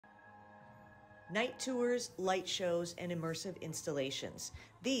Night tours, light shows, and immersive installations.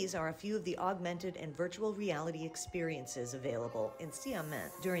 These are a few of the augmented and virtual reality experiences available in Xiamen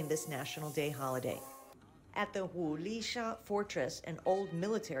during this National Day holiday. At the Wulisha Fortress, an old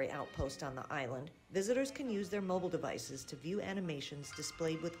military outpost on the island, visitors can use their mobile devices to view animations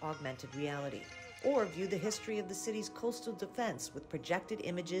displayed with augmented reality, or view the history of the city's coastal defense with projected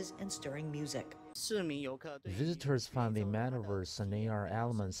images and stirring music. Visitors find the metaverse and AR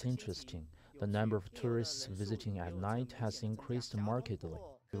elements interesting. The number of tourists visiting at night has increased markedly.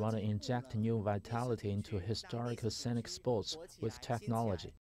 We want to inject new vitality into historical scenic spots with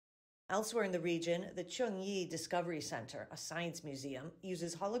technology. Elsewhere in the region, the ShanghaiEye Discovery Center, a science museum,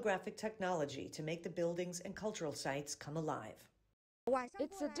 uses holographic technology to make the buildings and cultural sites come alive.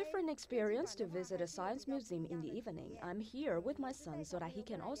 It's a different experience to visit a science museum in the evening. I'm here with my son so that he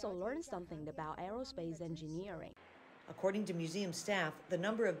can also learn something about aerospace engineering. According to museum staff, the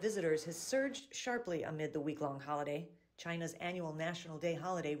number of visitors has surged sharply amid the week-long holiday. China's annual National Day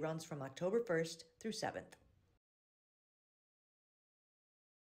holiday runs from October 1st through 7th.